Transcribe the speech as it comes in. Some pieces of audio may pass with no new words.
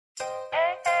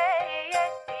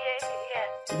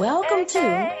Welcome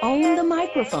to Own the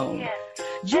Microphone.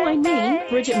 Join me,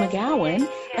 Bridget McGowan,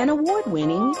 an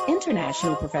award-winning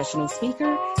international professional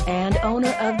speaker and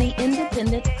owner of the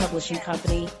independent publishing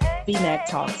company, BMAC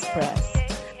Talks Press.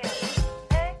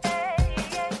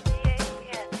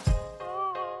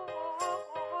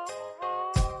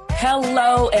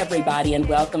 Hello, everybody, and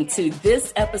welcome to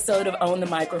this episode of Own the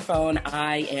Microphone.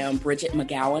 I am Bridget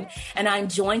McGowan, and I'm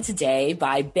joined today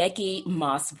by Becky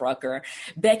Mossbrucker.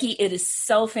 Becky, it is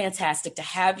so fantastic to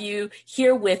have you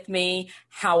here with me.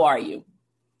 How are you?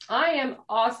 I am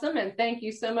awesome, and thank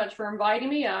you so much for inviting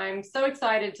me. I'm so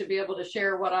excited to be able to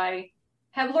share what I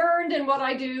have learned and what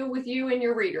I do with you and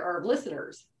your reader or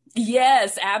listeners.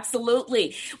 Yes,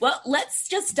 absolutely. Well, let's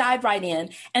just dive right in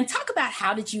and talk about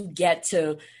how did you get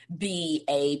to be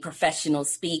a professional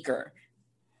speaker?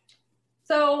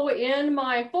 So in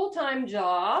my full-time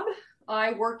job,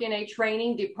 I work in a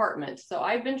training department. So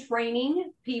I've been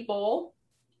training people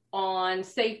on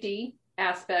safety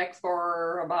aspects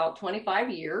for about 25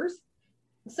 years.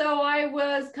 So I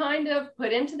was kind of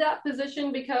put into that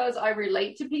position because I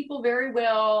relate to people very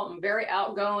well. I'm very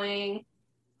outgoing.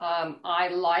 I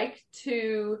like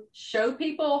to show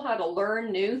people how to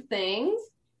learn new things.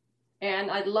 And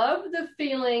I love the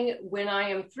feeling when I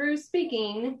am through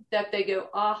speaking that they go,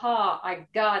 aha, I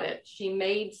got it. She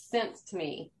made sense to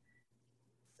me.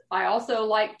 I also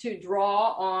like to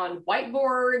draw on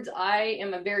whiteboards. I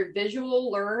am a very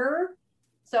visual learner.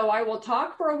 So I will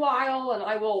talk for a while and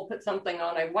I will put something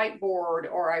on a whiteboard,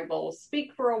 or I will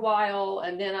speak for a while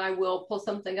and then I will pull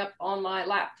something up on my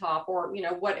laptop, or,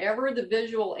 whatever the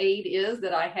visual aid is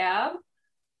that I have.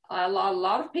 A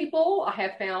lot of people I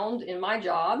have found in my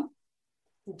job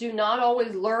do not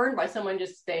always learn by someone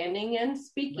just standing and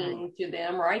speaking to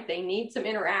them, right? They need some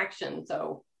interaction.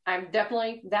 So I'm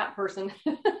definitely that person.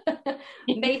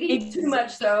 Maybe too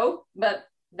much so, but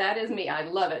that is me. I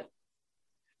love it.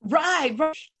 Right.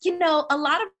 A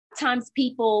lot of times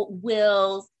people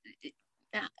will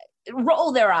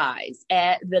roll their eyes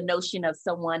at the notion of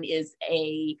someone is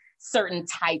a certain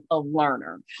type of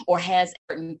learner or has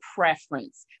a certain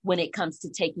preference when it comes to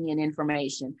taking in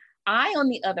information. I, on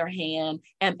the other hand,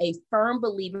 am a firm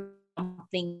believer in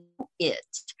something it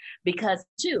because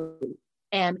too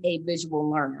am a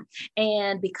visual learner.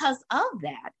 And because of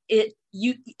that, it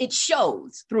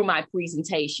shows through my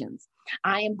presentations.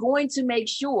 I am going to make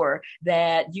sure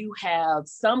that you have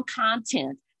some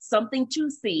content, something to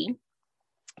see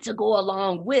to go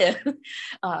along with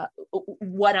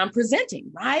what I'm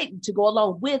presenting, right? To go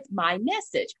along with my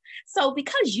message. So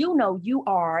because you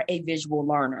are a visual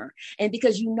learner, and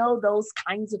because those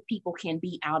kinds of people can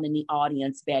be out in the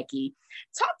audience, Becky,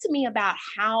 talk to me about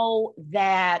how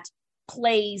that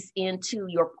plays into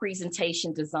your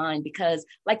presentation design, because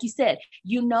like you said,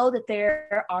 that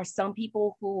there are some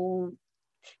people who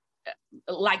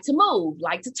like to move,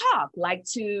 like to talk, like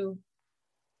to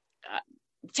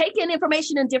take in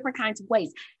information in different kinds of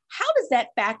ways. How does that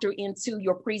factor into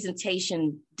your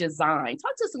presentation design?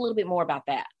 Talk to us a little bit more about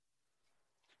that.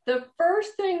 The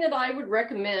first thing that I would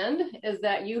recommend is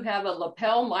that you have a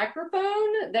lapel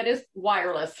microphone that is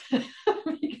wireless.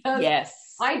 Because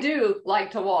yes, I do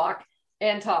like to walk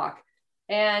and talk.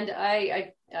 And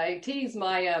I tease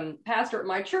my pastor at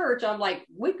my church. I'm like,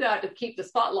 we've got to keep the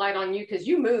spotlight on you because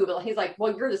you move. And he's like,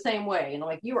 well, you're the same way. And I'm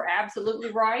like, you are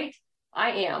absolutely right.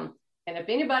 I am. And if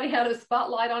anybody had a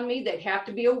spotlight on me, they'd have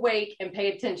to be awake and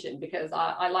pay attention because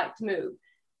I like to move.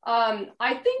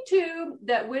 I think too,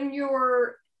 that when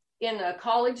you're in a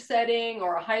college setting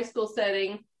or a high school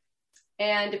setting,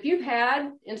 and if you've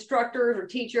had instructors or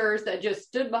teachers that just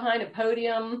stood behind a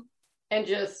podium and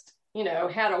just,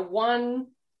 had a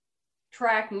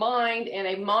one-track mind and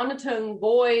a monotone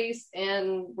voice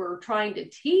and were trying to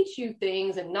teach you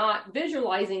things and not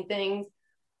visualizing things,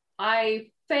 I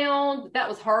found that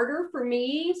was harder for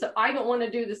me. So I don't want to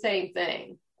do the same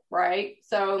thing, right?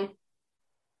 So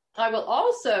I will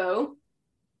also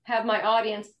have my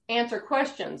audience answer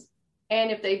questions.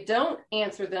 And if they don't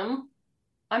answer them,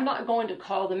 I'm not going to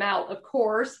call them out, of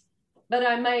course, but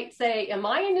I might say, am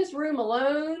I in this room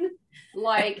alone?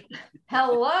 Like,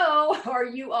 hello, are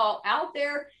you all out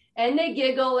there? And they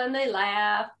giggle and they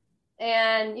laugh.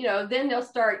 And, then they'll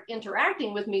start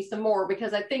interacting with me some more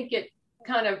because I think it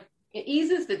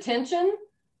eases the tension.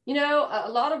 A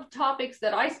lot of topics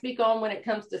that I speak on when it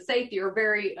comes to safety are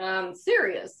very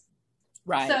serious.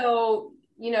 Right. So,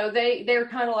 they're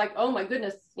kind of like, oh my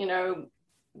goodness,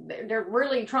 they're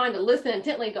really trying to listen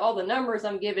intently to all the numbers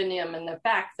I'm giving them and the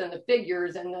facts and the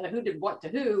figures and the who did what to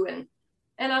who.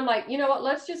 And I'm like,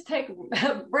 let's just take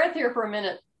a breath here for a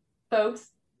minute, folks.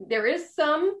 There is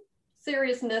some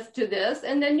seriousness to this.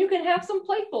 And then you can have some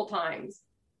playful times.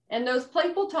 And those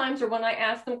playful times are when I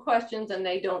ask them questions and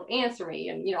they don't answer me.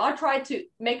 And, I try to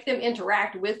make them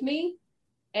interact with me.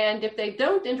 And if they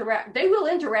don't interact, they will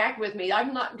interact with me.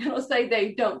 I'm not going to say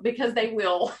they don't, because they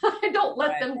will. I don't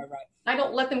let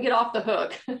them get off the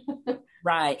hook.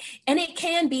 Right. And it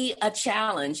can be a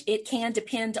challenge. It can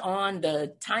depend on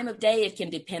the time of day. It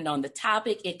can depend on the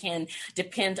topic. It can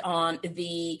depend on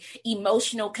the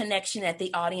emotional connection that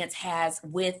the audience has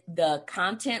with the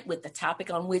content, with the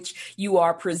topic on which you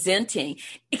are presenting.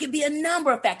 It can be a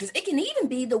number of factors. It can even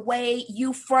be the way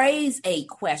you phrase a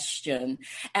question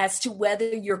as to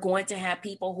whether you're going to have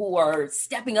people who are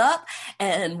stepping up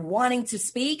and wanting to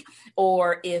speak,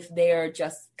 or if they're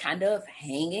just kind of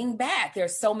hanging back.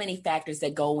 There's so many factors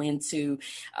that go into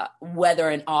whether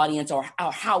an audience or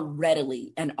how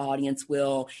readily an audience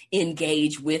will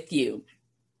engage with you.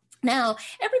 Now,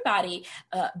 everybody,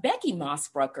 Becky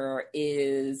Mossbrucker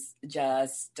is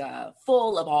just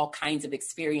full of all kinds of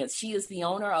experience. She is the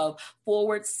owner of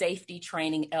Forward Safety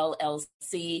Training,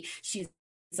 LLC. She's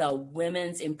a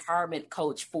women's empowerment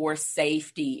coach for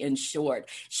safety, in short.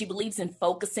 She believes in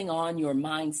focusing on your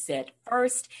mindset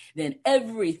first, then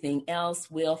everything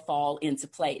else will fall into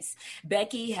place.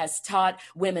 Becky has taught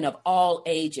women of all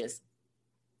ages.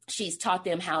 She's taught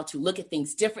them how to look at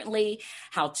things differently,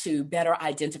 how to better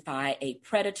identify a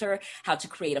predator, how to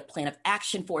create a plan of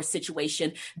action for a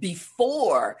situation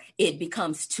before it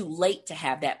becomes too late to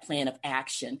have that plan of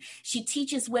action. She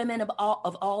teaches women of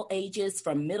all ages,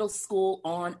 from middle school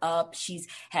on up. She's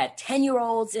had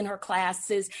 10-year-olds in her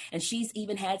classes, and she's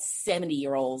even had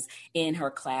 70-year-olds in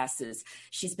her classes.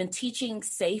 She's been teaching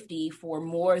safety for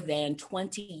more than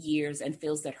 20 years and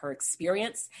feels that her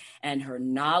experience and her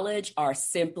knowledge are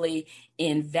simply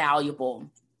invaluable.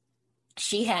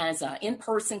 She has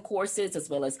in-person courses as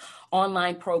well as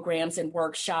online programs and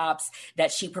workshops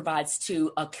that she provides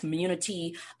to a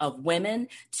community of women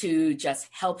to just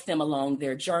help them along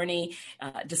their journey,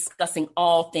 discussing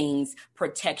all things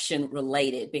protection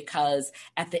related, because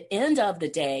at the end of the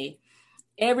day,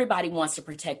 everybody wants to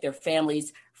protect their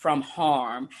families from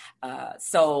harm.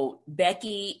 So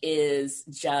Becky is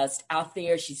just out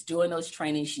there. She's doing those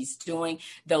trainings. She's doing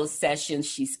those sessions.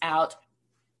 She's out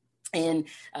in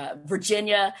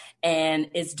Virginia and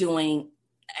is doing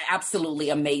absolutely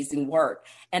amazing work.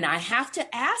 And I have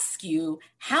to ask you,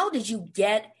 how did you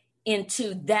get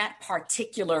into that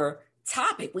particular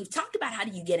topic? We've talked about how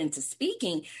do you get into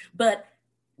speaking, but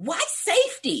why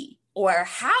safety? Or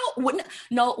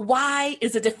why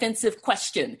is a defensive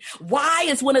question? Why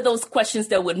is one of those questions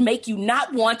that would make you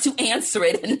not want to answer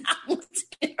it and not want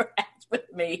to interact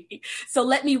with me? So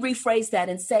let me rephrase that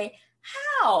and say,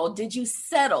 how did you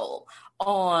settle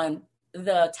on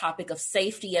the topic of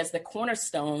safety as the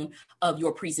cornerstone of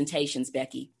your presentations,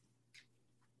 Becky?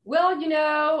 Well,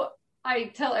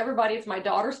 I tell everybody it's my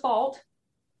daughter's fault,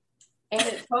 and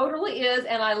it totally is.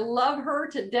 And I love her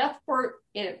to death for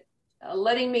it.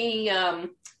 Letting me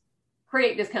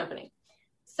create this company.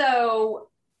 So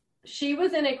she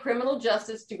was in a criminal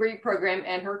justice degree program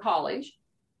at her college,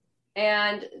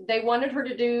 and they wanted her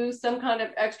to do some kind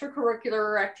of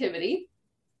extracurricular activity.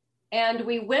 And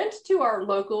we went to our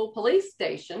local police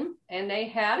station, and they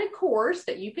had a course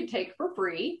that you could take for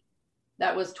free.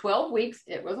 That was 12 weeks.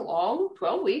 It was long,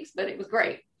 12 weeks, but it was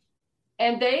great.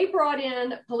 And they brought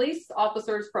in police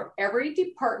officers from every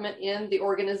department in the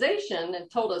organization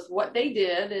and told us what they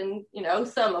did and,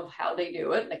 some of how they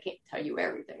do it. I can't tell you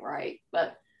everything, right?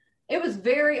 But it was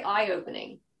very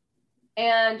eye-opening.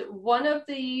 And one of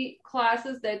the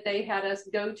classes that they had us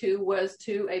go to was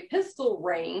to a pistol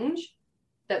range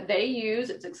that they use.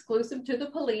 It's exclusive to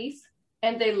the police,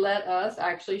 and they let us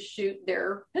actually shoot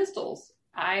their pistols.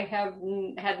 I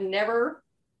had never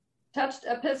touched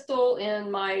a pistol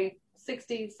in my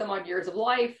 60 some odd years of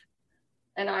life.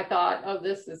 And I thought, oh,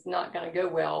 this is not going to go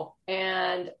well.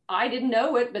 And I didn't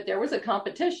know it, but there was a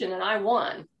competition and I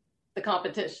won the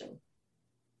competition.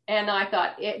 And I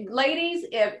thought, ladies,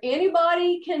 if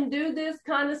anybody can do this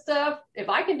kind of stuff, if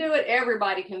I can do it,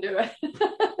 everybody can do it.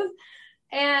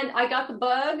 And I got the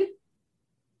bug,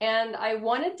 and I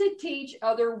wanted to teach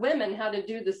other women how to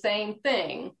do the same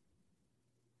thing.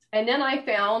 And then I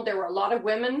found there were a lot of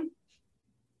women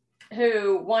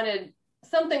who wanted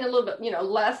something a little bit,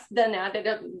 less than that. They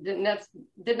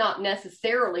did not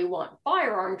necessarily want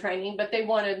firearm training, but they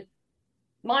wanted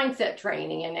mindset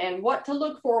training and what to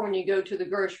look for when you go to the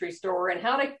grocery store, and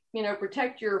how to,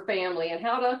 protect your family, and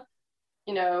how to,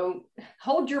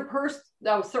 hold your purse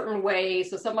a certain way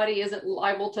so somebody isn't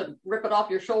liable to rip it off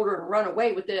your shoulder and run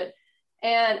away with it.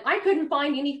 And I couldn't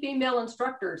find any female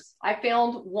instructors. I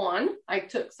found one. I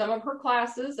took some of her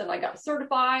classes and I got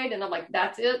certified, and I'm like,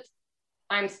 that's it.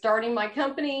 I'm starting my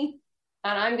company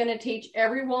and I'm going to teach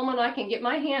every woman I can get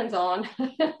my hands on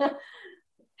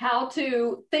how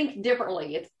to think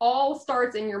differently. It all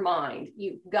starts in your mind.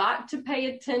 You've got to pay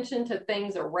attention to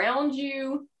things around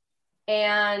you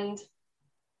and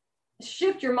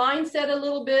shift your mindset a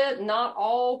little bit. Not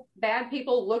all bad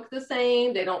people look the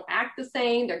same. They don't act the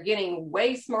same. They're getting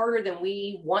way smarter than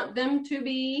we want them to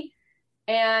be.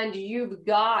 And you've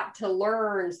got to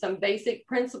learn some basic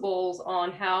principles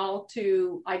on how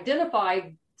to identify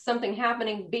something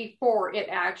happening before it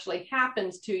actually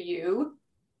happens to you,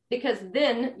 because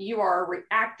then you are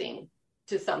reacting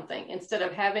to something instead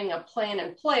of having a plan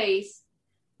in place.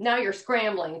 Now you're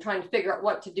scrambling, trying to figure out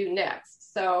what to do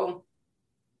next. So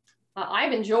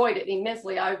I've enjoyed it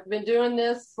immensely. I've been doing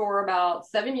this for about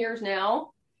 7 years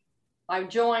now. I've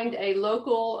joined a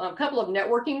couple of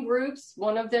networking groups.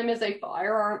 One of them is a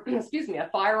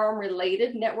firearm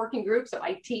related networking group. So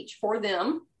I teach for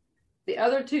them. The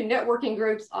other two networking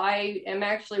groups, I am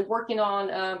actually working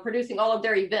on producing all of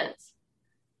their events.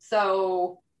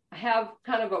 So I have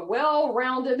kind of a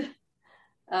well-rounded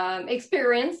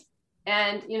experience,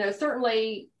 and,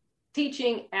 certainly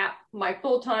teaching at my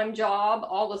full-time job,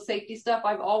 all the safety stuff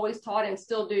I've always taught and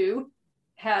still do,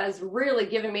 has really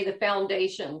given me the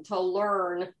foundation to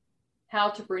learn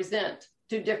how to present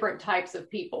to different types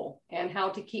of people and how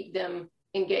to keep them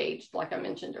engaged, like I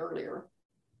mentioned earlier.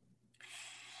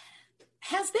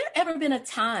 Has there ever been a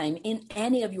time in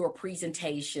any of your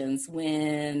presentations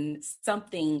when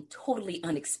something totally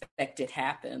unexpected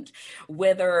happened?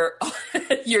 Whether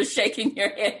you're shaking your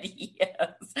head,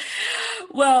 yes.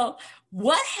 Well,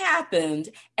 what happened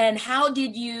and how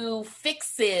did you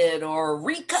fix it or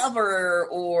recover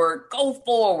or go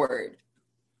forward?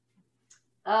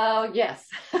 Yes.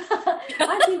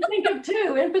 I can think of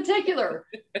two in particular.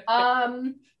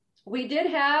 We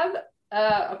did have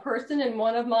a person in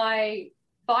one of my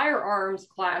firearms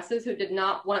classes who did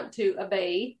not want to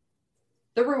obey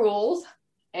the rules.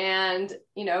 And,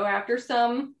 after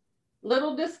some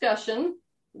little discussion,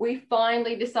 we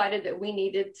finally decided that we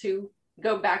needed to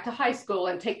go back to high school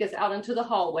and take this out into the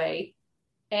hallway.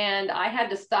 And I had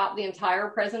to stop the entire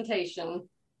presentation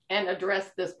and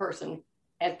address this person.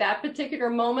 At that particular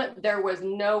moment, there was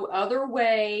no other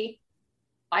way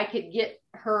I could get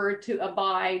her to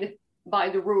abide by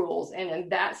the rules. And in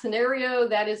that scenario,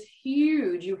 that is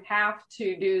huge. You have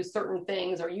to do certain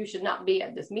things or you should not be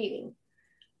at this meeting.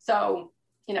 So,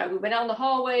 we went out in the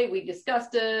hallway, we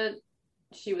discussed it.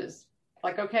 She was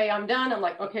like, okay, I'm done. I'm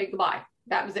like, okay, goodbye.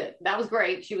 That was it. That was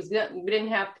great. She was good. We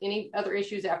didn't have any other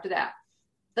issues after that.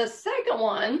 The second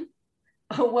one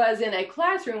was in a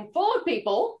classroom full of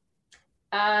people.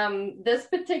 This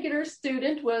particular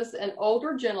student was an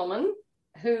older gentleman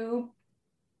who,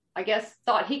 I guess,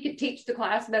 thought he could teach the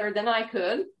class better than I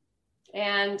could.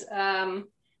 And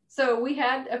so we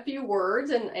had a few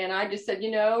words, and I just said,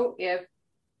 if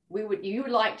you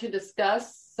would like to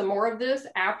discuss some more of this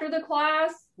after the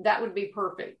class, that would be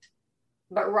perfect.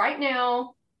 But right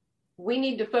now, we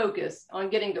need to focus on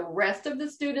getting the rest of the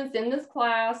students in this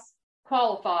class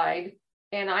qualified.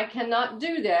 And I cannot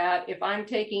do that if I'm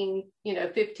taking,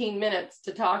 15 minutes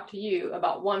to talk to you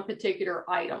about one particular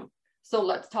item. So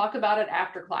let's talk about it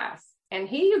after class. And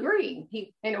he agreed.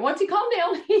 Once he calmed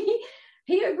down,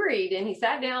 he agreed, and he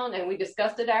sat down and we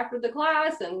discussed it after the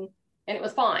class, and it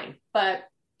was fine. But,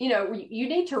 you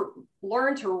need to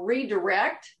learn to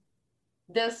redirect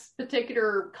this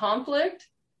particular conflict.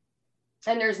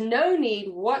 And there's no need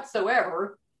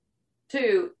whatsoever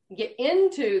to get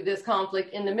into this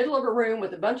conflict in the middle of a room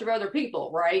with a bunch of other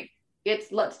people, right?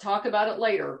 Let's talk about it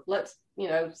later. Let's,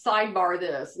 sidebar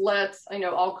this.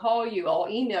 I'll call you, I'll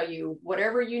email you,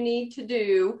 whatever you need to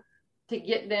do to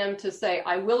get them to say,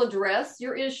 I will address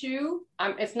your issue.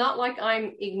 It's not like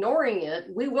I'm ignoring it.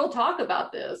 We will talk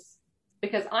about this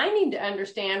because I need to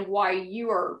understand why you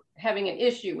are having an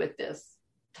issue with this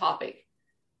topic,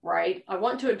 right? I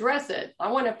want to address it.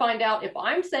 I want to find out if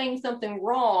I'm saying something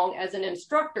wrong as an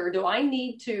instructor, do I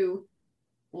need to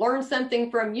learn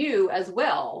something from you as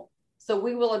well? So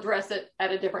we will address it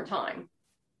at a different time.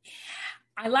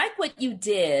 I like what you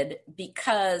did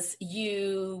because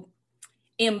you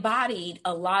embodied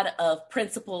a lot of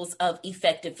principles of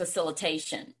effective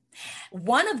facilitation.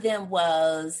 One of them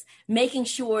was making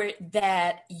sure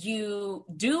that you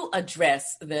do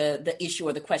address the issue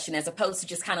or the question as opposed to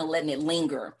just kind of letting it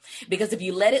linger. Because if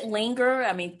you let it linger,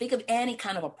 I mean, think of any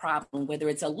kind of a problem, whether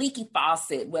it's a leaky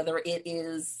faucet, whether it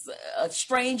is a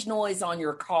strange noise on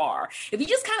your car. If you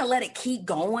just kind of let it keep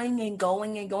going and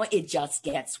going and going, it just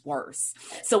gets worse.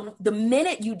 So the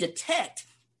minute you detect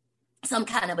some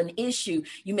kind of an issue,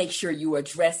 you make sure you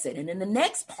address it. And then the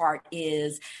next part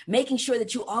is making sure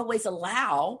that you always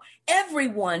allow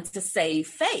everyone to save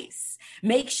face.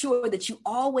 Make sure that you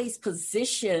always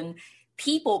position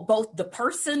people, both the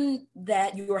person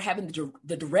that you're having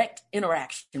the direct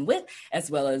interaction with, as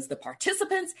well as the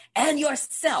participants and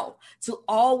yourself, to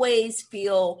always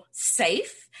feel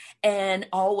safe and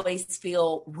always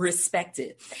feel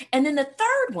respected. And then the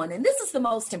third one, and this is the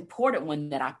most important one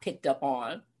that I picked up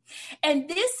on, and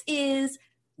this is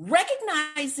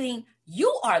recognizing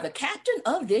you are the captain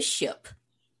of this ship.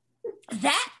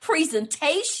 That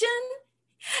presentation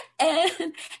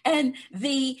and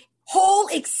the whole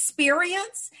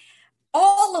experience,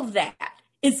 all of that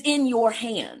is in your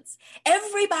hands.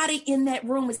 Everybody in that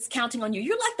room is counting on you.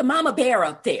 You're like the mama bear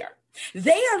up there.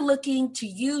 They are looking to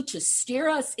you to steer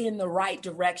us in the right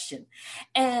direction.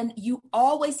 And you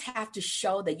always have to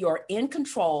show that you're in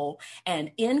control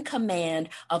and in command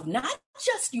of not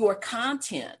just your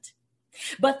content,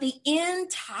 but the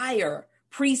entire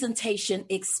presentation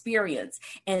experience.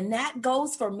 And that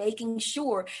goes for making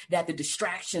sure that the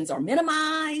distractions are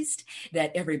minimized,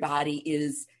 that everybody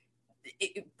is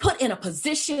put in a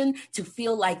position to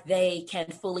feel like they can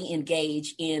fully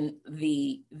engage in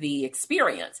the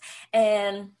experience.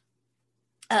 And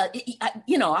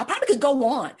I probably could go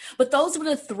on, but those were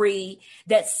the three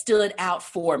that stood out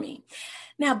for me.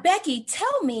 Now, Becky,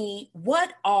 tell me,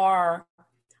 what are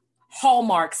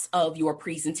hallmarks of your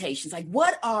presentations? Like,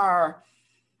 what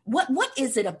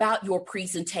is it about your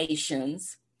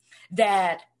presentations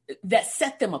that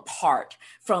set them apart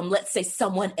from, let's say,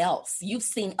 someone else? You've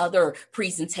seen other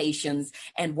presentations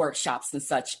and workshops and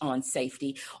such on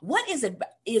safety. What is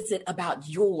it about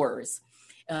yours,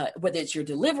 whether it's your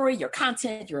delivery, your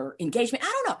content, your engagement, I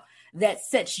don't know, that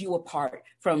sets you apart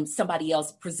from somebody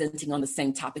else presenting on the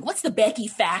same topic? What's the Becky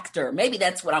factor? Maybe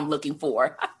that's what I'm looking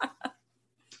for.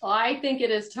 I think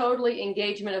it is totally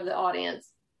engagement of the audience.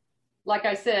 Like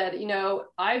I said,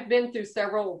 I've been through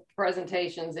several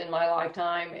presentations in my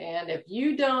lifetime, and if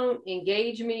you don't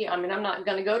engage me, I mean, I'm not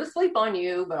going to go to sleep on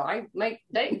you, but I might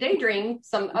daydream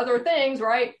some other things,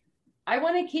 right? I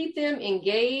want to keep them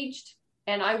engaged,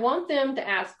 and I want them to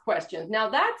ask questions. Now,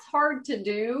 that's hard to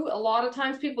do. A lot of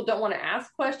times people don't want to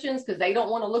ask questions because they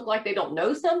don't want to look like they don't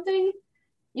know something,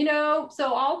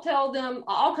 so I'll tell them,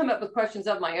 I'll come up with questions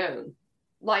of my own.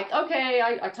 Like, okay,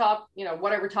 I talk,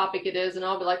 whatever topic it is, and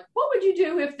I'll be like, what would you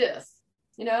do if this,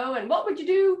 and what would you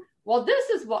do? Well, this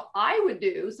is what I would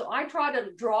do. So I try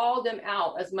to draw them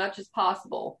out as much as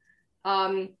possible.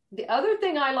 The other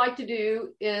thing I like to do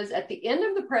is at the end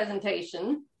of the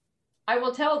presentation, I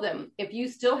will tell them, if you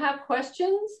still have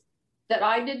questions that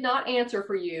I did not answer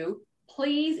for you,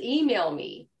 please email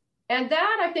me. And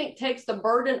that, I think, takes the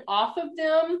burden off of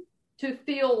them to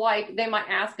feel like they might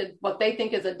ask what they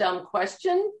think is a dumb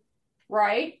question,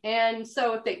 right? And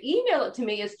so if they email it to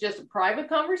me, it's just a private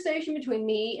conversation between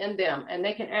me and them, and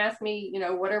they can ask me,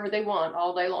 whatever they want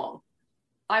all day long.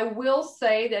 I will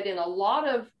say that in a lot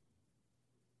of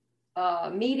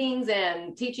meetings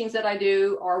and teachings that I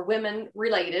do are women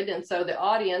related, and so the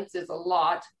audience is a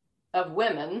lot of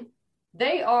women.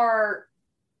 They are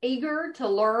eager to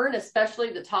learn,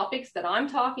 especially the topics that I'm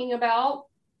talking about.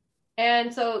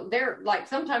 And so they're like,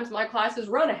 sometimes my classes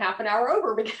run a half an hour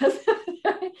over because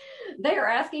they are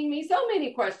asking me so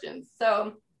many questions.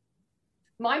 So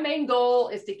my main goal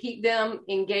is to keep them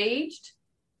engaged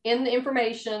in the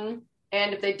information.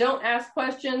 And if they don't ask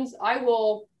questions, I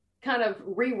will kind of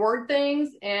reword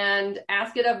things and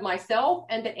ask it of myself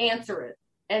and to answer it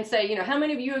and say, how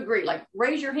many of you agree? Like,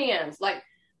 raise your hands, like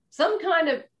some kind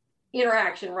of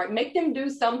interaction, right? Make them do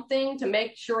something to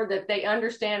make sure that they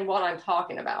understand what I'm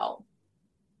talking about.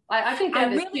 I think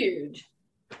that is huge.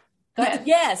 Go ahead.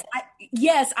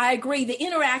 Yes, I agree. The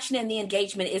interaction and the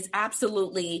engagement is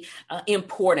absolutely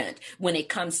important when it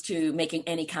comes to making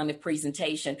any kind of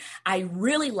presentation. I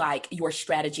really like your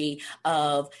strategy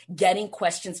of getting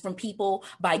questions from people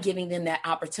by giving them that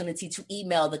opportunity to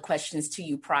email the questions to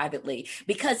you privately,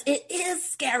 because it is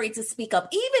scary to speak up,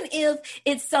 even if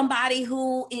it's somebody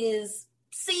who is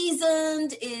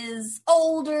seasoned, is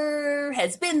older,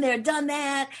 has been there, done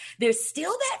that. There's still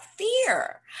that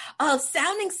fear of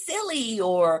sounding silly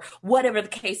or whatever the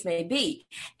case may be.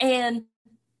 And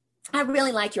I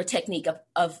really like your technique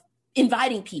of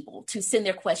inviting people to send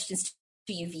their questions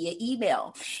to you via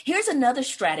email. Here's another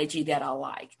strategy that I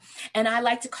like, and I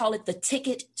like to call it the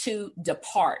ticket to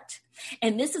depart.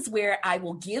 And this is where I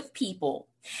will give people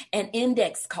an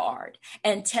index card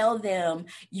and tell them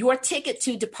your ticket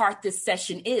to depart this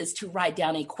session is to write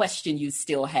down a question you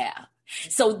still have.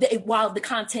 So while the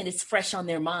content is fresh on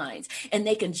their minds and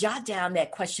they can jot down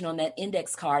that question on that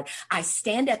index card, I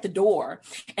stand at the door.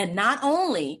 And not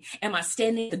only am I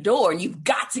standing at the door, and you've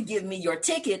got to give me your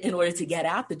ticket in order to get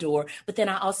out the door, but then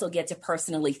I also get to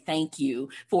personally thank you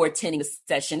for attending the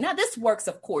session. Now, this works,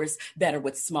 of course, better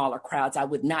with smaller crowds. I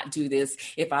would not do this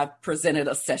if I presented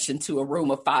a session to a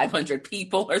room of 500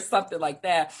 people or something like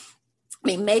that. I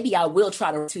mean, maybe I will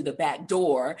try to the back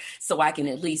door so I can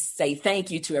at least say thank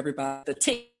you to everybody. The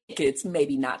tickets,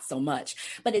 maybe not so much,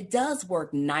 but it does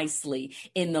work nicely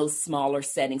in those smaller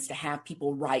settings to have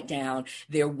people write down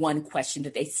their one question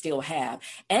that they still have.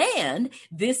 And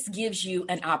this gives you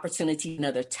an opportunity,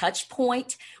 another touch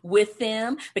point with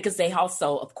them, because they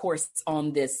also, of course,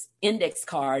 on this index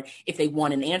card, if they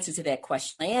want an answer to that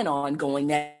question and on going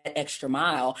that extra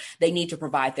mile, they need to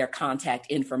provide their contact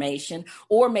information,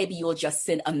 or maybe you'll just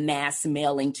send a mass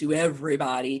mailing to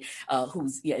everybody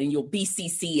and you'll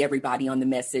BCC everybody on the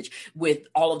message with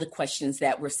all of the questions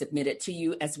that were submitted to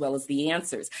you as well as the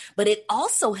answers. But it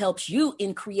also helps you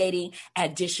in creating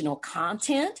additional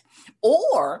content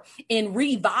or in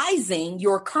revising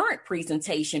your current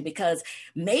presentation, because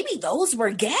maybe those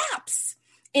were gaps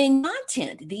in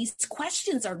content. These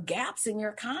questions are gaps in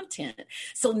your content.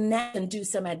 So now you can do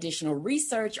some additional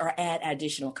research or add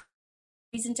additional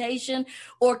presentation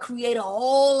or create a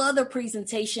whole other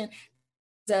presentation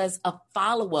as a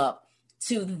follow-up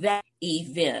to that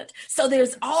event. So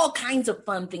there's all kinds of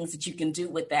fun things that you can do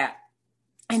with that.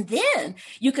 And then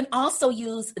you can also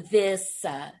use this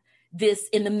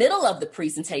in the middle of the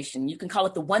presentation. You can call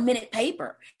it the 1-minute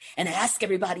paper and ask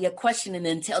everybody a question and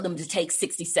then tell them to take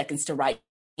 60 seconds to write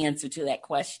answer to that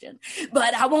question.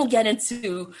 But I won't get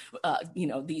into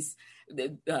these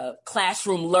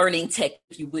classroom learning tech,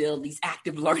 if you will, these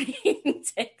active learning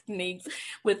techniques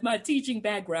with my teaching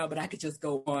background, but I could just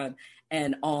go on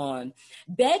and on.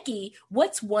 Becky,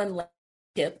 what's one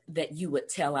tip that you would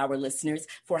tell our listeners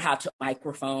for how to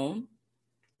microphone?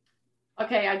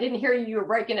 Okay, I didn't hear you. You were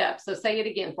breaking up, so say it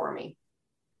again for me.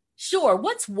 Sure.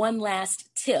 What's one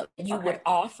last tip you would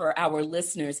offer our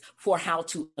listeners for how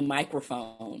to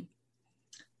microphone?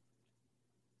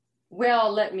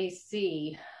 Well, let me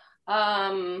see.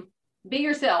 Be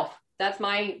yourself. That's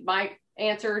my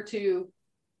answer to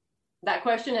that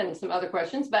question and some other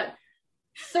questions. But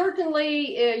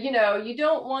certainly, you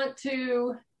don't want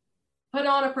to put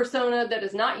on a persona that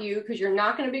is not you, because you're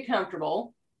not going to be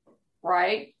comfortable,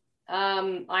 right?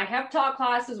 I have taught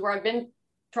classes where I've been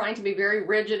trying to be very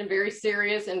rigid and very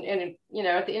serious. And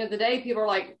at the end of the day, people are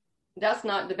like, that's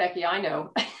not the Becky I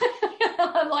know.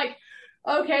 I'm like,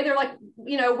 okay. They're like,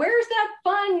 where's that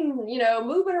fun,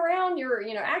 moving around, you're,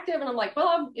 active. And I'm like,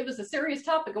 well, it was a serious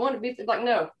topic. I want to be like,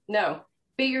 no,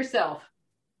 be yourself.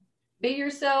 Be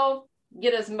yourself.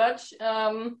 Get as much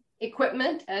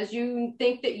equipment as you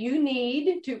think that you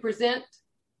need to present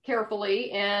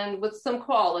carefully and with some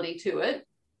quality to it,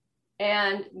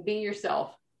 and be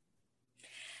yourself.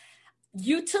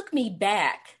 You took me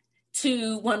back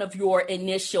to one of your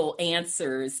initial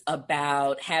answers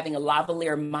about having a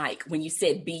lavalier mic when you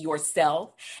said be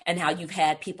yourself, and how you've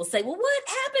had people say, well, what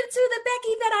happened to the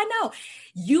Becky that I know?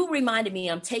 You reminded me,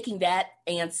 I'm taking that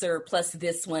answer plus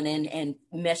this one and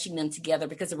meshing them together,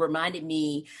 because it reminded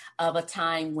me of a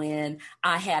time when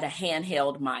I had a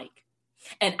handheld mic.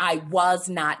 And I was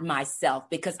not myself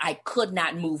because I could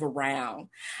not move around.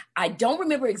 I don't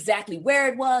remember exactly where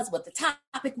it was, what the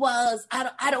topic was.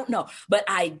 I don't know. But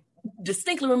I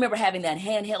distinctly remember having that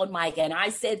handheld mic. And I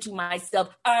said to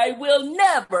myself, I will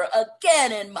never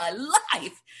again in my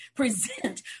life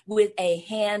present with a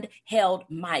handheld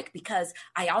mic, because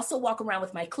I also walk around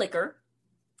with my clicker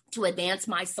to advance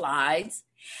my slides,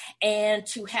 and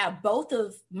to have both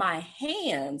of my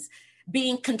hands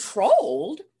being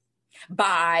controlled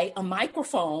by a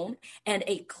microphone and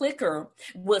a clicker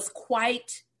was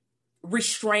quite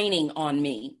restraining on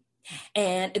me.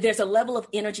 And there's a level of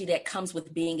energy that comes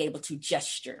with being able to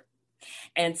gesture.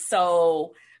 And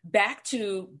so back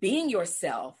to being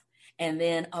yourself, and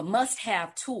then a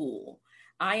must-have tool,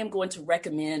 I am going to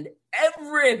recommend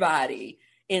everybody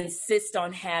insist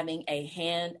on having a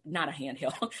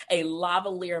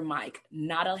lavalier mic,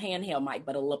 not a handheld mic,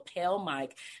 but a lapel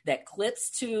mic that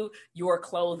clips to your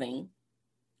clothing.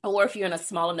 Or if you're in a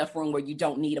small enough room where you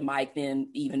don't need a mic, then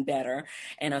even better,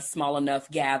 and a small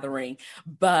enough gathering.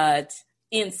 But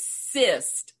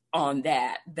insist on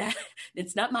that. That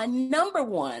it's not my number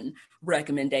one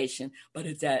recommendation, but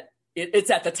it's at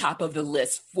the top of the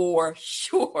list for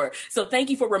sure. So thank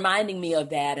you for reminding me of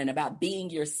that and about being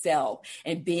yourself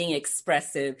and being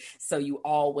expressive so you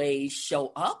always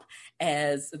show up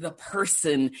as the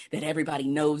person that everybody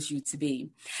knows you to be.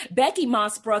 Becky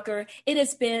Mossbrucker, it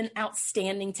has been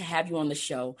outstanding to have you on the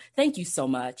show. Thank you so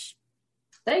much.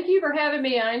 Thank you for having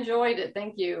me. I enjoyed it.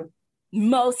 Thank you.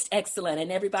 Most excellent.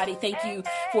 And everybody, thank you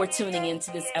for tuning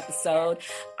into this episode.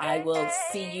 I will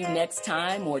see you next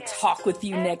time or talk with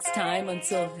you next time.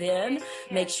 Until then,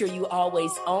 make sure you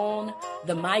always own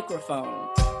the microphone.